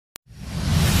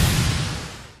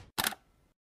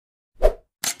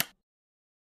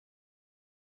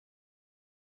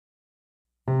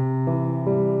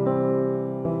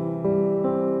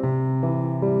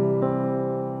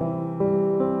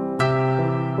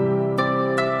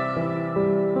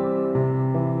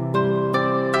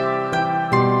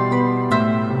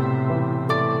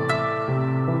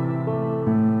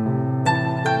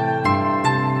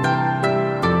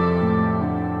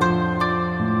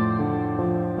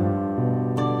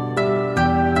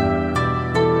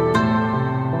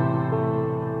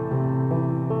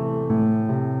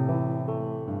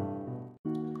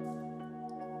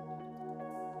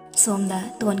Asomda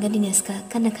Tuan ga Dineska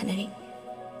kana khanari.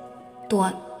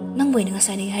 Tuan nang boy nga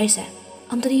sai hai sa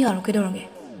am tari yaro ke doronge.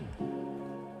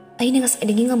 Ai nga sai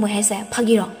dingi ngam hai sa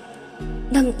phagi ro.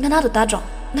 Nang nana to ta dro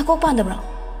na ko pan da bro.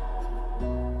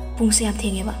 Pung se am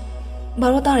thenge ba.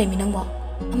 Baro ta re mi nang bo.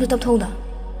 Am to thong da.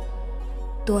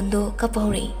 Tuan do ka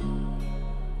pauri.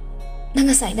 Nang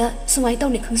nga sai da sumai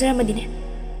taw ni khangjar ma dine.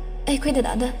 Ai khoi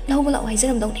da da lau ba lau hai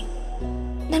jaram dong ni.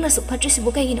 Nang na su phatri sibu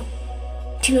kai gi no.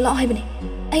 Thilo lau hai bane.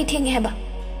 Ai thenge hai ba.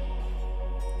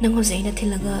 Nang ho zai na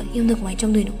thilaga yum na mai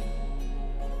chang doi no.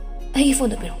 Ai phone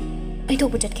da pero. Ai to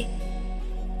pachat ke.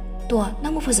 To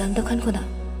nang mo fazam da khan khoda.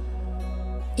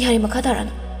 Yari makha dara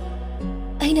na.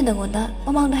 Ai na nang onda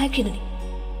mamang da hai khri ni.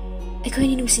 Ai khoi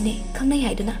ni nung sine khang nai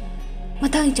hai duna.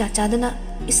 Matang cha cha dana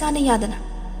isa na ya dana.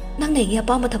 Nang nei ya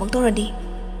pa ma thabak tor di.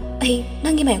 Ai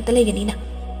nang gi mai ta le ga ni na.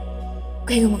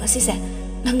 Kai ngam ga si sa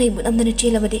nang nei bu am na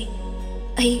chi la ba di.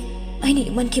 Ai ni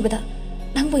man ki bada.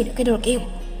 Nang boy da kai dor ke.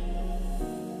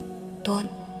 Don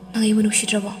nang ai manu shi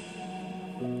drabo.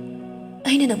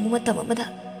 Ai na nang mu mata ba da.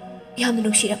 Yam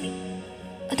nu shi rami.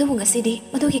 Ado bu ga si di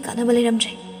madu ki kana ba le ram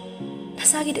jai.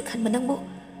 Nasa gi de khan manang bo.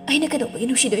 Ai na ka do ba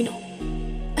nu shi doi no.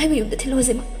 Ai bu yum da thilo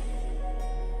zema.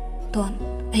 Don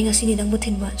ai nga si ni nang bu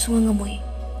thin ba sunga ngamoi.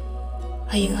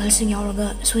 Hayang hal sing yauraga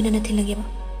soina na thilage ba.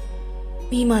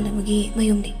 Mi ma na magi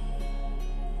mayum di.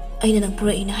 Ai na nang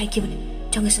pura ina hai ki bane.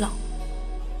 Changas lao.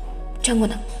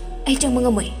 Changwana ai chang manga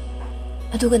moi.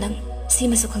 Aduga nang si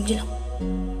masu khangjilo.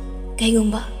 Kai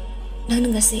ngumba nang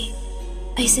nang se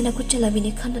ai sina kuchala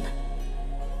bini khandana.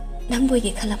 Nang boy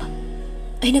ge khala ba.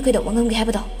 Ai na kai do wangam ge ha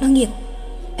ba do nang yeng.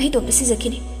 Ai to si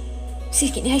zakini. Si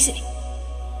kini hai se.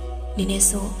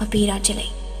 Dineso apira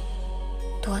chelai.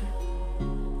 Tuan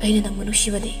ai na nang manu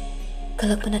shibade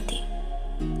kalak panati.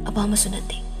 Aba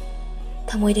masunati.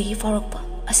 Thamoi de gi farok pa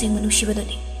aseng manu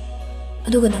shibadani.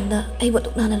 Aduga nangda ai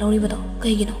batuk nana lori bado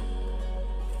kai gino.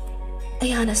 Ai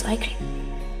hana so ai kri.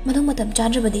 Madong matam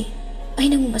chandrabadi ai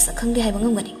nang masak khangde hai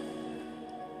bangam gani.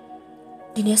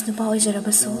 Dines nupa oi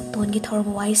jarabaso ton gi thorba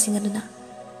wai singaduna.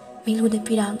 Milu de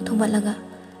pirang thumalaga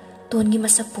ton gi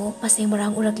masak po maseng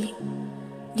marang urakli.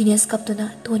 Dines kaptuna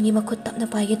ton gi makhut tapna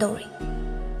pai ge dori.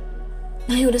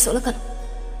 Nayo da solakan.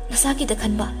 Nasaki da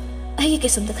khanba ai gi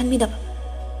kesum da khanmi dab.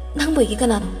 Nang boy gi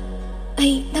kanano.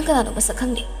 Ai nang kanano masak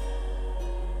khangde.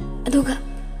 Aduga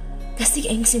gasig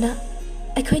engsina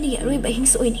ai khoi ni aroi ba hing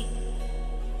soi ni.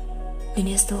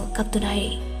 Dines to kaptuna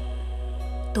hai.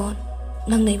 Ton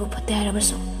nang nei bu phatte hai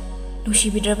rabaso. Nushi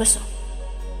bidrabaso.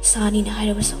 Sani na hai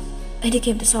rabaso. Ai de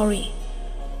kem ta sorry.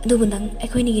 Adubu nang ai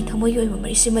khoi ni gi thamoi yoi ba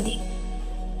mari simadi.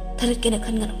 Tharat ke na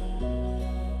khan ngano.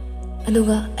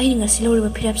 Aduga ai ni ngasi lori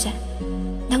ba phirap sa.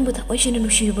 Nang bu thamoi sina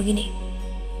nushi yu bagini.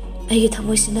 Ai gi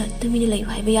thamoi sina tumini lai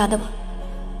hai ba yada ba.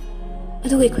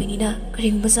 Aduga ai khoi ni na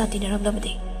kring ba za ti na ram da ba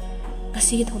de.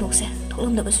 Ngasi gi thodok sa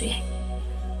thoklam da ba su yai.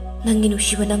 Nang gi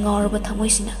nushi ba na ngawar ba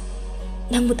thamoi sina.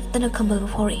 Nang bu tana khambal ba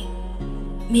fori.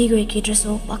 Mi goi ki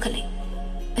dreso wakhale.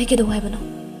 Ai ke do hai ba no.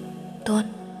 Don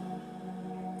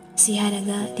si hai na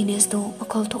ga Dines do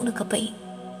akol thok na kapai.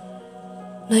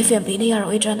 Noi family na yaro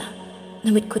idrana.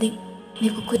 Namit kuding ni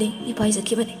ku kuding ni pai za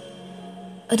ki bane.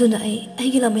 Aduna ai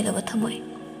gi lamai la ba thamoi.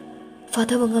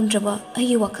 Fatha ba ngam draba ai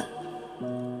gi wakal.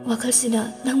 Wakal sina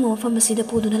nang mo fam sida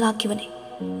pu du na lak ki bane.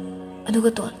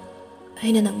 Aduga ton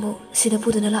ai na nang mo sida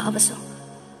pu du na la abaso.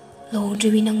 Lo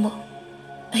driwi nang mo.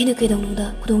 Ai na kai dong nung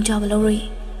da kudong cha ba lo roi.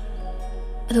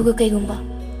 Aduga kai gumba.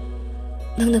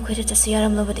 Nang na khoi cha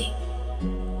siaram lo ba de.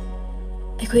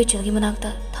 Ai khoi chal gi manak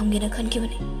ta thamge na khan ki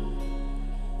bane.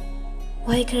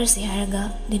 Wai khar si haraga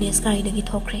Dines kari dagi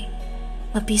thokre.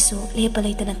 Mapisu lepa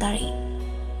laitana tari.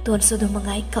 Ton su du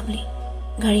mangai kapli.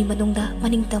 Gari manungda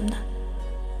maning tamna.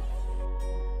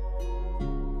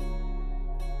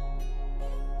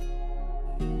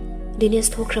 Dines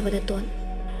thokrabada ton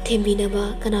thembina ba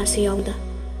kana se yawda.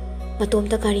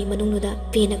 Matomta gari manungda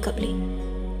pena kapli.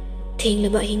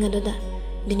 Thenglaba hingadoda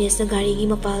Dines na gari gi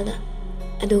mapalda.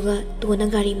 Aduga tona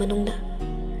gari manungda.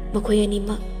 Makhoi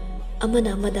anima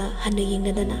amana amada hanu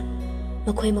yingnadana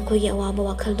makhoi gi awaba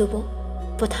wakhal dubo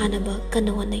pothanaba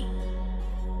kana wanai.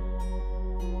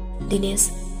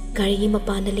 Dines gari gi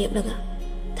mapanda leplaga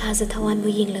thaza thawan bu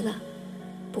yinglaga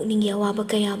pukning gi awaba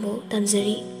kaya bo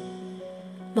tanjari.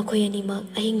 Makhoi anima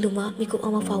ahingduma mikuk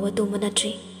ama fawa tu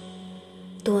manatri.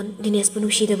 Ton Dines bu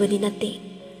nusidabadi natte.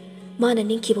 Mana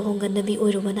ningki bo hongan nabi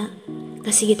oirubana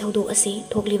ngasigi thodok ase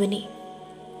thoklibani.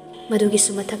 Madugi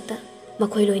sumathakta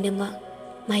makhoi loinama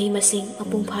mahi masing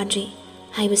mapung phadri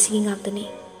haiba singi ngaktani.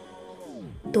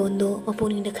 Tondo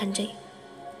mapuning da khanjai.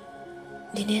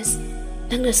 Dines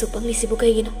nang na supang li sibu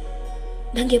kai gino.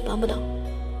 Nang ge pamada.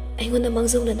 Aingon na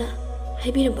mangzong na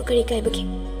haibiram ba kari kai baki.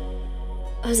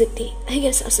 Hojikti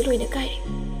aiga sasu loina kairi.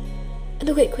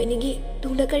 Aduga akhonigi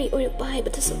tungda kari oirakpa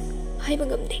haibatasu haiba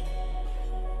ngamde.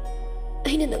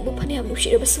 Aina nangbu phanayam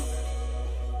nushirabasu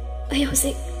ai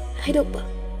hojik haidokpa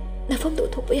nafamdo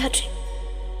thokpa yadre.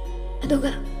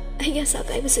 Aduga aiga sa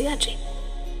kaibasu yadre.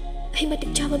 Ai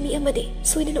matik chaba mi amade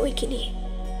soidana oikini.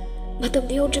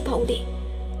 Matamdi yodre paudi.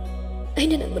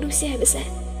 Aina nangbu nusi haibase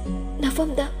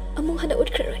nafamda amung hana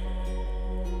utkraroi.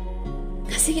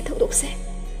 Ngasigi thokdokse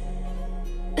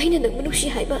aina nangbu nusi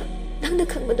haiba nangna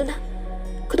khangmaduna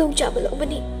khudong chaba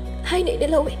lobani haina ina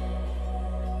lawe.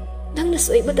 Nangna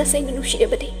soiba tasayna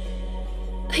nushirabadi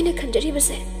aina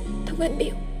khanjaribase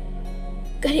thonganbiyu.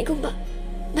 Karigumba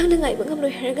nangna ngaiba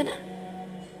ngamloi haragana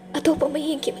Athokpam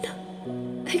yengkibada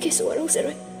aigesu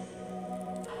warongzaroi.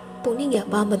 Pungning yak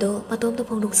pamado matomda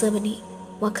phongdoksabani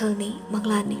wakhalni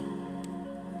manglani.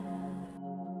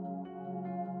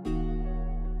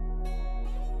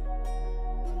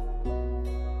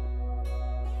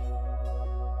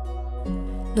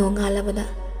 Nongalabada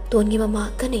tongi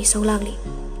mama kanai sawlangli.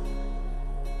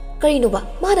 Karino ba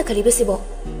mana khalibasibo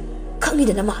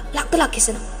khangidana ma lakta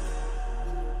lakisana.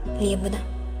 Liyambana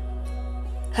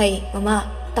hai mama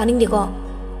taningdiko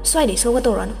swaidi soga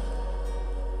torano.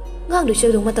 Ngangdu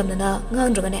chegdong matamdana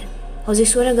ngangdragane hojik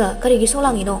soraga karigi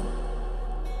sawlangino.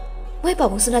 Moi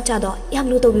pabungsuna chado yam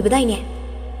lu tawbibadaine.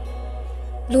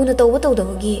 Luna tawba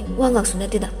tawdabagi wangak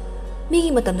sunatida.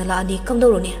 Migi matamna laadi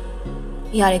kamdawrone.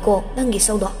 Yare ko nangi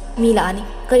saudo mila ani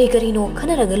kari no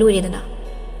khanaraga loiredana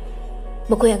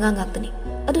makoy angangaptani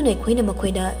aduna aikoina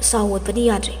makoida sawot padi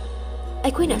yadre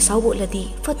aikoina sawbo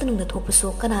ladi fatanungda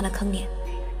thopuso kanana khangni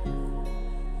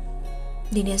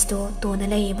Dinesh do tona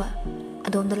laiba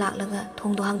adomda laklaga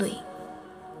thongdo hangdoi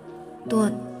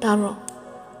ton tamro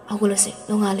agulase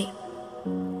nongali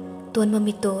ton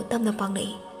mamito tamna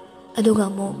pangnai aduga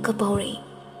mo kapauri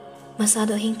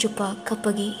masado hingchupa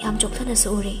kapagi yam chokthana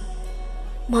suri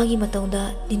Magi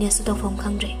matauda Dinesh tawfam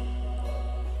khangdre.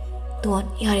 Ton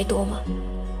yare to oma.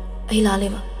 Ai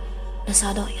laleba.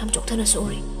 Nasado yam chokthana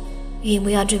sori. Yemu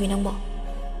yadre binangbo.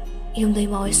 Yumdai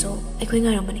mawiso aikoi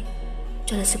ngaramani.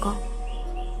 Chalasiko.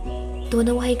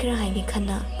 Tona wahai kra haigi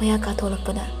khanna maya ka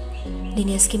tholakpada.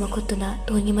 Dinesh ki makhutuna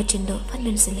tongi machindo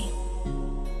fanmen sili.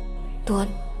 Ton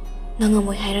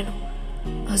nangamoi hairano.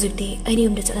 Hojikti aini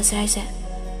yumde chalase haise.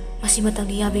 Masi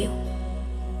matangdi yabiyo.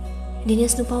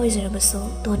 Dinesh nupa oizarabaso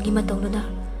tongi matawnuda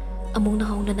amungna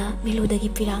haunana melodagi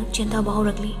pirang chenta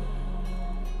bahaurakli.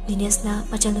 Dinesh na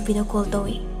machal nupida call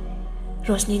tawi.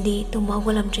 Rosni di tumba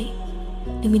haugalamdri.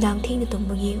 Numidang thingna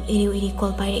tumbagi iri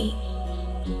call pairei.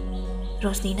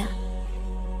 Rosni na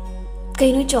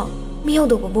kainu cho mi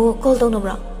haudo bo call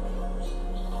tawnabra.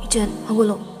 Ichan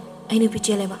haugulo ainu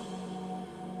picheleba.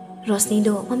 Rosni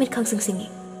do mamit khang singsingi.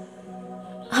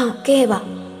 Ha keba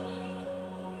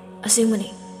asingmani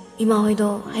Ima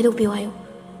hoido haidok piyo hayo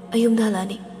ayum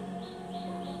dalani.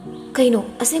 Kaino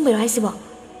asing bayro haisiba.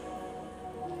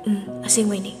 Asing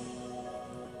bayni.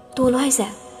 Tolo haisa.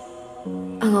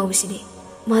 Angaw bisidi.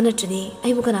 Mana tradi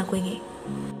ay bukan ako ingi.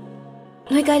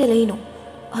 Noi kaya lalay no.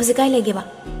 Hausi kaya lagi ba.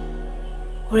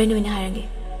 Horay no inaharangi.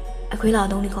 Ako'y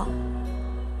laadong niko.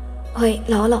 Hoy,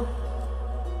 lao.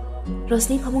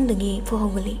 Rosni pamong dagi po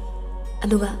hawgali.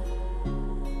 Aduga.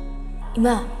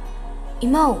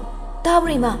 Imaw.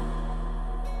 Tabra ima.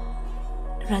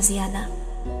 Raziana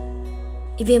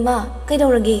Ibema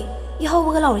kaidawragi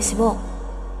yahawbaga laurisibo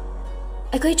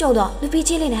Aikoi chawda nupi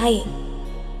chelena hai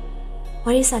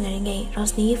Wari sanaringai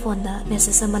Rosni gi phone da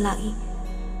message ama lagi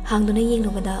hangduna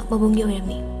yenglubada mabumgi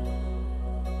oirami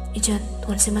Ichan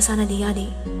tonse masana di yadi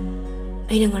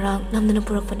aina ngarang namdana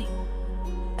purakpani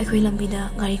Aikoi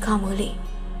lambida gari khamagali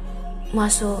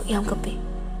maso yam kape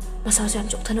masaso yam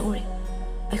chokthana uri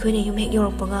Aikoi ne yum hek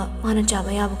yorakpaga mana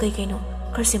chaba yabu kai kaino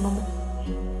kharse mamu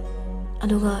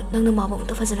Aduga nangna maba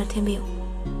uta fazana thembiyo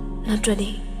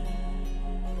natradi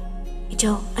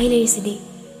Ichao ai leisidi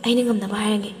aina ngamna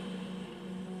baharangi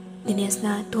Dinesh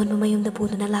na tonba mayumda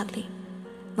puduna lakli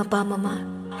mapa mama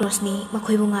Rosni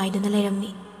makhoibu ngaiduna leiramni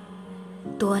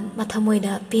ton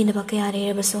mathamoida pinaba kaya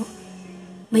reirabaso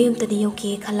mayumtadi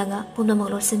yoki khalaga pumnamak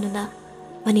lorsinuna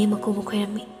mane makubu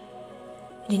khoirami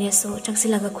Dinesh so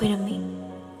changsilaga khoirami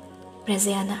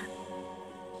Raziana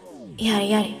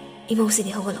yare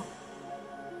imosidi hogalo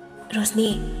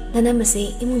Rosni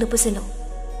nanamasi imungda pusilo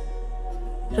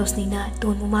Rosni na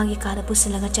ton mo magi kada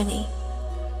pusilaga changai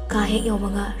ka hek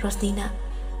yawmaga Rosni na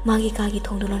magi kagi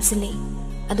thongdo lonsili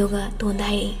aduga ton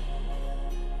dai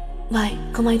bai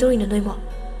kamai dorina noimo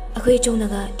akhoi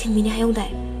chongnaga thingmini hayong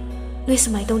dai noi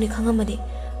samai tawni khangamadi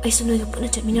aisu noi puna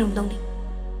chatminarom dawni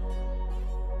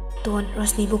ton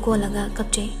Rosni bu ko laga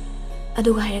kapche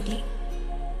aduga hayrakli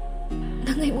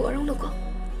nang Nangai bu arong noko.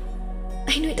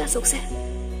 Ai noi ta sok se.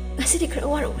 Ngasi di khra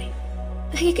warawi.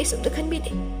 Ai kai sum da khan bi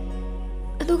ni.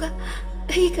 Aduga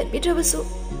ai khan bi drabasu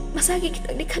masagi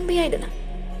kitang di khan bayai dana.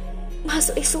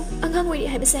 Masu isu angang wei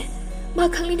hai bese. Ma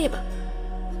khangli ne ba.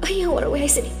 Ai warawi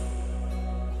hai sini.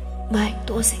 Bai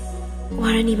to se.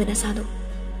 Warani bana sadu.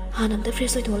 Hanam da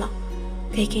fresh oi thola.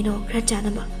 Kai kino khra chana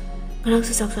ba. Ngarang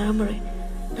su sak saram roi.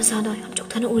 Na sadu am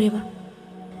chok thana ure ba.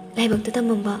 Lai bak ta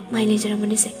mamba mai le jaram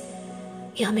ni se.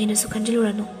 Ya me na su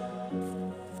kanjilurano.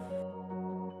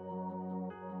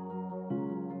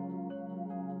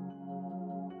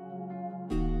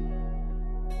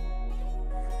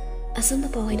 Asum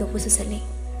pa wai do pusu sale.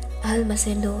 Al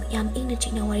masendo yam ingna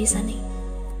chikna wari sane.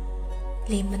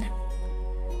 Lemana.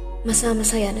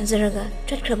 Masa ya na zaraga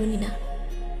chat krabunina.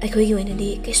 Aikoi gi wena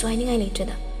di kai swai ni ngai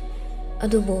leitrada.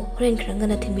 Adubo horen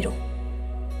kranga na thimbiro.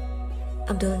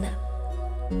 Abdulna.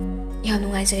 Ya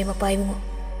nu ngai jare mapai bungo.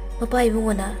 Mapai bungo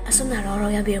na asum na ro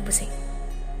ya biro puse.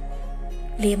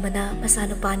 Lemana masa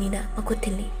no pani na makut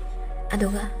thili.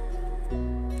 Aduga.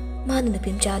 Manu na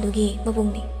pimcha adugi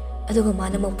mabungni. Aduga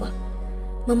mana mokpa.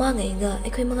 Mama ngai ga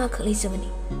aikoi manga khalai jamani.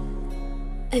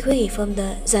 Aikoi ifam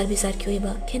da zarbi zar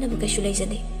kyoiba khena ba kashu lai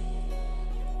jane.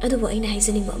 Adubo aina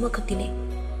haizaning ba amakakti le.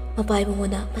 Mapai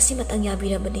bungona masi matang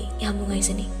yabirabani yam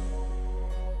nungaizani.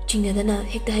 Chingnadana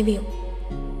hekta haibiyo.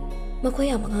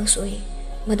 Makoy am angang soi.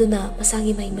 Maduna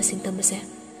masagi mai masing tambase.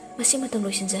 Masi matang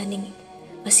loisinjaning.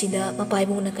 Masida mapai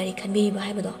bungona kari khanbiri ba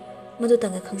haibado. Madu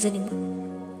tanga khangjaning ba.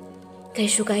 Kai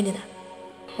shu kainada.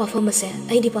 Wafam ase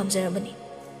aidi pamjarabani.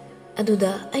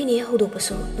 Aduda aini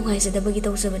hodokpasu nungaizadabagi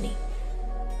tawjabani.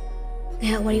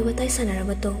 Ngaya wari watai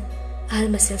sanaramatong ahal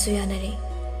masel su yanare.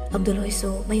 Abdul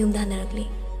hoiso mayum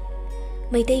dhanaragli.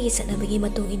 Maitay gi sanabagi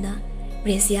matong ina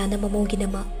Brescia na mamogi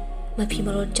nama mapi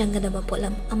marol changa na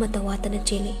mapolam amatawata na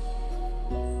chili.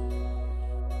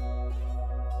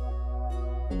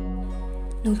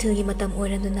 Nungtil gi matam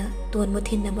oran na tuan mo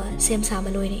thin na ba sem sa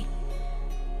maloy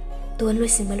tuan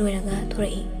loisin maloy raga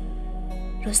thorai.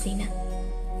 Roslina.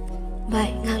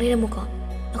 Bye, ngalira mo ko.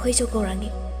 Ako'y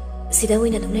chokorangi. Sida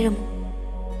wina dong lera mo.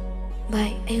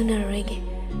 Bye, ayun na rarege.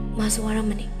 Masuwaram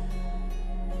mani.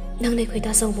 Nang na ko'y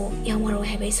tasaw mo, yang waro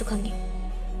hai bay sukangi.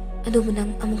 Ado mo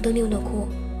nang amuk ni uno ko,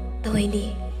 taway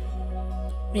di.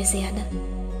 Bresciana.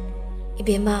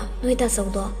 Ibema, no'y tasaw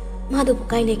do, mado po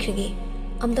kay nekrigi.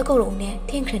 Amda ko roong ne,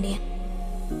 tiyengkra niya.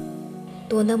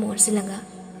 Tuwan na mo orsilanga.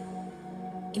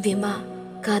 Ibema,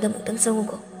 kada mo tang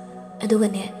sango ko. Ado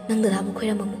gane, nang darabo ko'y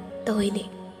ramang mo, taway di.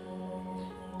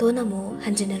 Tuwan na mo,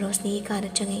 hanjin na Rosni kada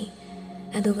changay.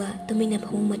 Ado ga, tuming na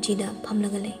pahong machida,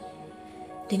 pamlagalay.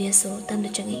 Dineso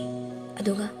tamna changi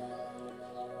aduga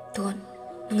ton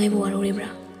nangai bo waro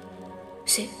ribra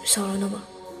se soro no ba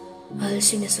al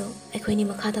sinaso ekhoni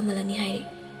makhata malani hairi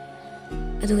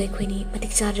aduga ekhoni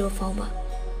matik charjo fawba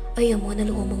ai amona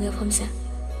lo mong famsa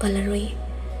palaroi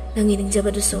nangi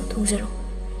ningjaba duso thungjaro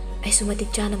ai su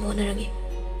matik chana bonarage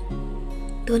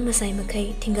ton masai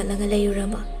makai thingalaga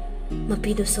layuraba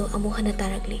mapi duso amu hana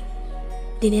tarakli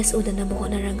Dines udana bo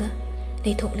honaraga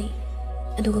leithokli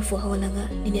aduga fu hawalaga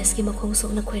Dines ki makhong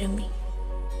sok na khoirami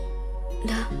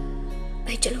da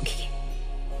ai chaluki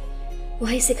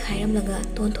wahai sik hairam laga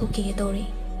ton thoki ge tori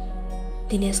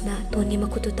Dines na ton ni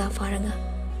makutu ta faraga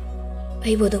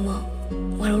ai bodama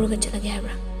wararoga chalage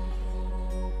habra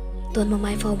ton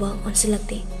mamai fawba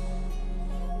onsilakti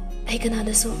ai kana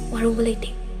da so waroga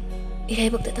leite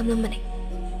irai bakta tamlam mane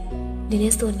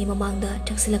Dines ton ni mamangda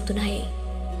changsilak tuna hai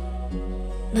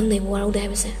nang nei warau da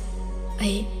habse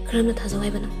ai kram na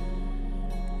thazawai bana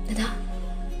dada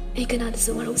ai kana da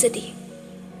so warau zati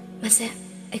masa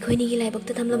ai khoi ni gi lai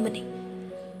bakta tamlam mane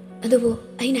adubo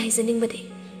ai na hisaning bade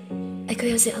ai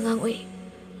khoi hase angang oi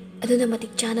aduna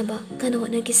matik chana ba kana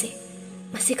hona gise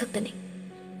masi khaktani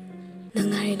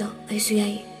nang ngare do ai su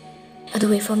yai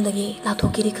adu wei fam dagi la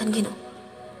thoki ri khan gino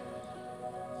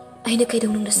ai na kai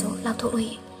dong nung da so la thok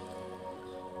loi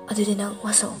adu de nang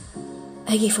waso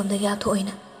ai gi fam dagi a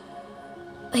thoina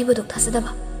ai bodok thasada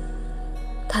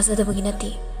ba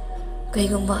ginati kai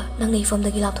gomba nang nei fam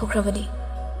dagi la thokrabani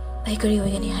ai kari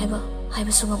hoigani haiba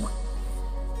sungama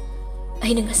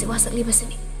ai nang asi wasak li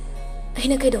basani ai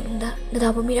na kai dong nung da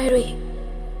dada ba mirai roi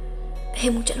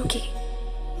ai mu chaluki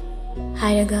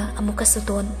hairaga amuka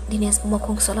saton Dines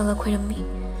makhong solaga khoirami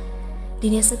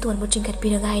Dines saton bo chingkat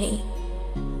piraga hairi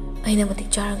aina matik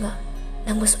charaga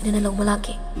nang bas dina log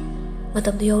balaki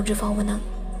matam do yodre faw nang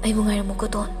ai bungai ramu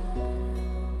ko ton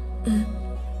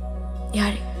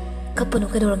yari kapano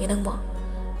kadoragi nang bo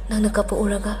nang nakapu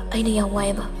uraga aina yang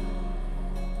wai ba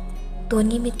ton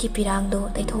ni mit ki pirang do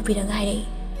tai tho piraga hairi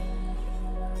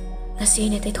ngasi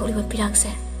ne tai tholiba pirang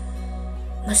se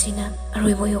masina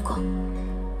aroibo yoko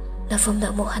nafamda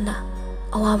amuk hana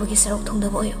awabagi sarok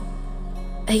thongdaba oyo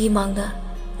aigi mangda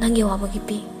nangi awabagi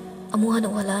pi amu hana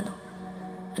walano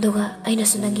aduga aina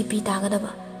su nangi pi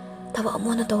tagadaba taba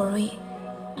amona tawroi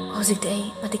hojikte ai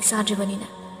matik sadribanina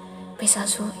paisa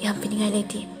su yam piningai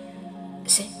leti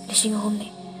se lishing homne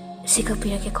sika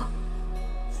pirake ko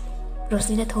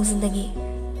Rosnina thongzindagi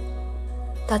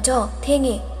tacho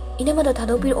thengi ina mada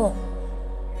thado pir o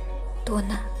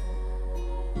tona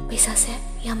paisa se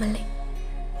yamale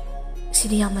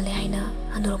sidi yamale haina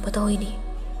andoro patoini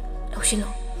loshilo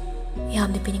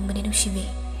yamde pining mani nusibi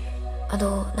ado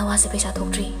nawase paisa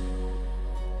thokri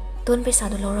ton paisa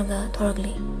do loraga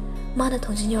thoragli mana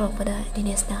thongjin yorokpada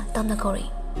Dinesna tamna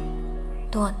kori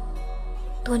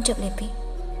ton chap lepi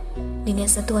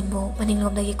Dinesna ton bo maning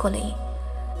lomdagi kolai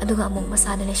aduga among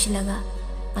masada lesilaga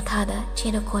mathada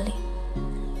chena koli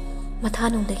matha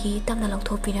nungdagi tamna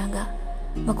lawthopiraga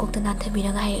makokta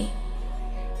nanthabiraga hai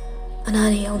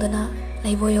anari yaudana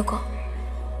laiboyo ko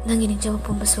nangi ningjaba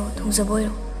pumbaso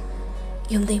thungjaboyo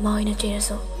yumdai maoina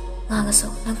cheraso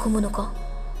ngagaso nang khumuno ko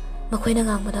makoina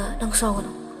ngangbada nang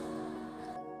sawgono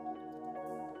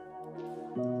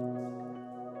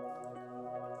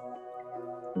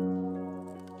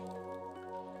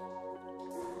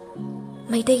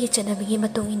Maitegi chanabigi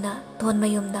matung ina ton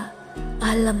mayumda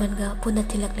ahal lamanga punna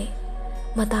thilakle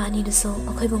mata ani duso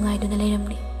akhoi bungai duna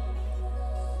leiramni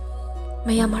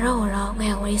mayam hara ora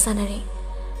ngaya wari sanare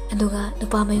aduga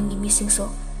nupa mayungi misingso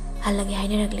halagi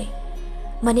hainaragle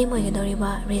mane moy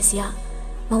doriba resia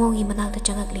mamongi manakta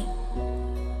changakli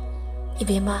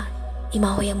ibema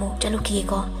ima hoyamu chaluki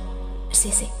ko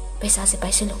sese paisa se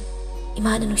paiselo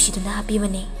ima na nushiduna happy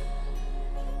bane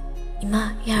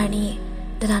ima yarni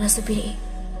Dana supiri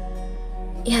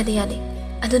yade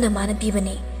aduna mana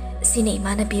pibani sine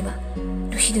mana piba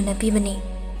nushiduna pibani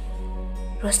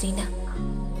Roslina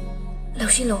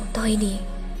laushilo toidi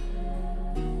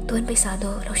ton paisa do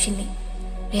laushili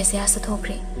resya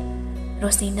sathokre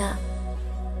Roslina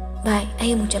bai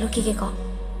ayamu chaloki ke ko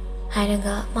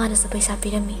hairaga mana sa paisa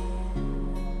pirami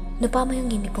nupa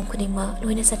mayungi mipum khudingma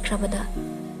loina sakrabada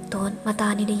ton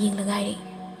matani de yinglagai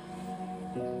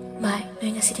bai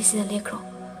noi nga siti sida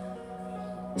lekro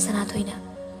sana thoina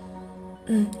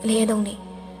le dongni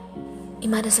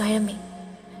imada soirami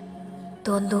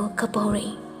tondo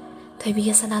kapawri thoibi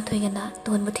ya sana thoigana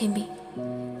ton bu thembi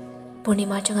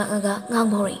purnima changa aga ngang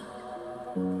bori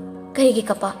kari gi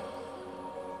kapa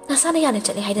nasana yana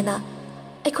chali haidana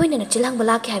aikhoina na chilang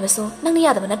bala ke haibaso nangni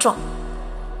yadaba natro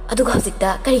aduga hojikta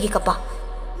kari gi kapa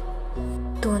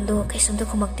tondo kaisumda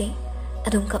khumakte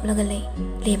adum kaplaga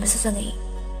le masu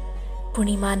sangai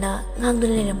Purnima na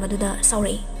ngangduna leiramaduda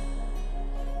sauri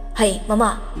hai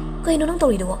mama kaino nang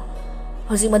tori duwo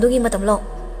hojik madugi matam lo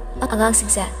agang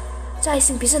singse chai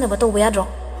sing pisana ba toba yadro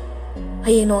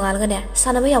hayeng no ngalga ne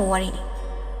sanaba yab wari ni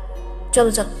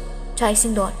chalo chai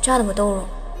sing do chana ba toro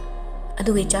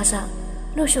adugi chasa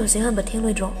no sho se han ba theng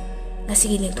loi dro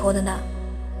ngasigi lek thodana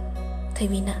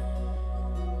thaibina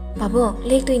babo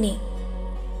lek toini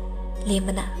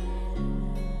lemana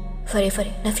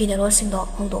fare na fina ro sing do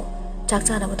hongdo chak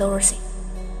chana ba tawrsi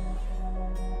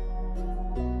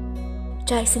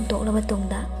chai sing tok la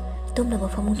batungda tumna ba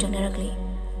famung chanaragli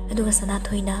aduga sana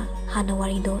thoina hana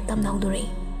wari do tamna hudure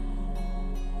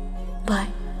bai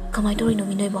kamai tori no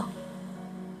minoi ba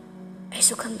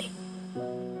aisu khangde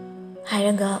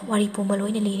hairanga wari pumba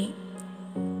loina liri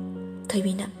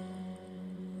thoibina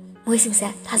moi singsa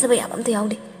thasaba yam amta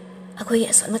yaude akhoi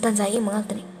ason matan jai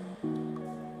mangaktani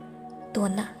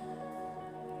tonna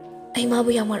ai ma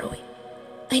bu yamaroi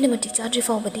aina matik chadri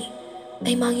fawbadi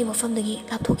ai magi mafamdagi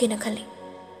lapthokena khali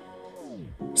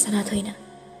sana thoina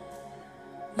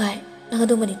bai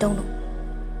nangadu mani tawno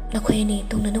nakhoi ni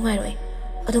tungna nungai roi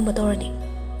adum batorani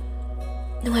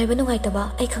nungai taba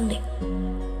ai khangde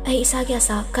ai isa kya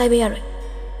sa kai be yaroi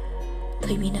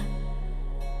thoibina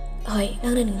hoi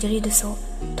nangna ningjari duso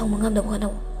thongmangam da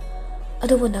bhanaw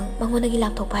adubu nang mangonagi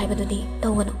lapthok pai badudi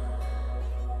tawgano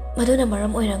maduna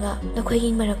maram oiraga nakhoi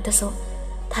gi marakta so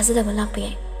thazadaba lakpe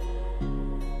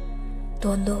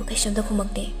tondo kaishamda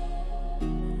khumakte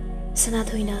sana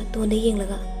thoina tonde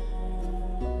yenglaga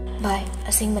bai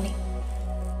asing mani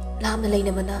lamna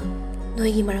leina bana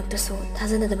noigi marakta so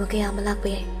thazanadaba kaya ma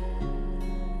lakpe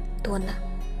tonna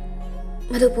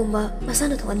madu pumba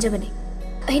masana thonjabani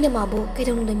aina mabu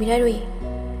kaidonungda miraroi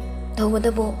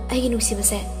tawmadabo aigi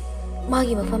nusibase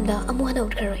magi mafamda amu hana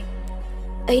utkaroi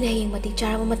aina heng matik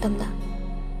charaba matamda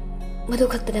madu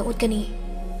khaktada utkani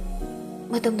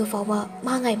matamdo fawba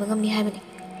ma ngaiba ngamni haibani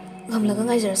ngamlaga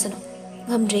ngaijarasano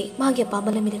ngamdri magi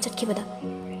apamba lamida chatkibada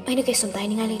aina kai somtai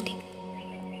ningai leite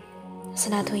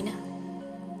sana thoina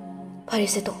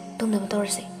Farese to tumnaba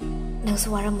tawrase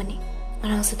nangsu waramani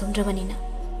ngarangsu tumdrabanina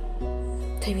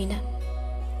thoibina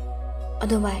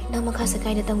ado bai nang makha sa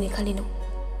kaina tamgi khalino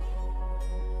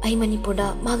ai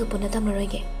Manipurda maga puna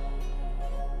tamlaroige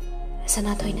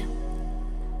sana thoina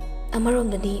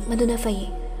amaromdadi maduna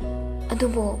fai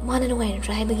adubo mana nungai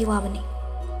ra haibagi wabani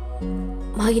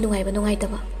magi nungai ba nungai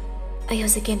taba ai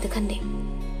hose kenta khande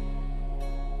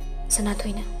sana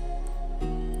thoina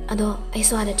ado ai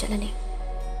swada chalani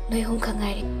noi hom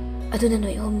khangai aduna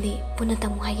noi hom di puna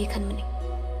tamu haigi khanmani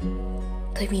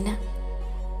thoibina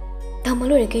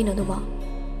tamalore kaino duba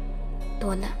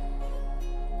tona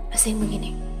aseng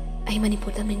magine ai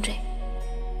Manipur tamindre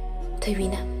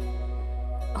thoibina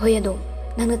hoy ado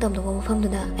nangna tamdo mafam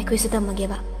duda ai khoi satam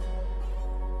mageba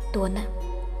tona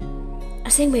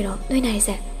aseng bero noi nai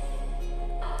se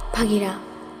phagira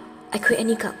ai khoi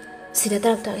ani ka sida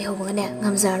tarak tak lehoba ne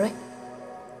ngamjaroi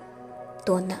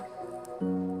tona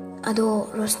ado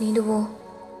Rosni dubo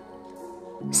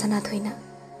sana thoina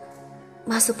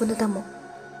masu puna tamo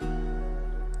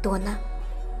tona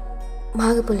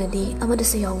maga puladi amada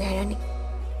se yong hairani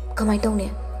kamai tawne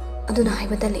aduna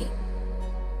haibata le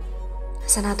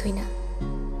sana thoina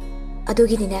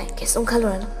adugi dina kesong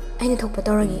khalorana aina thokpa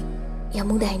tawragi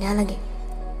yamungda haina lagi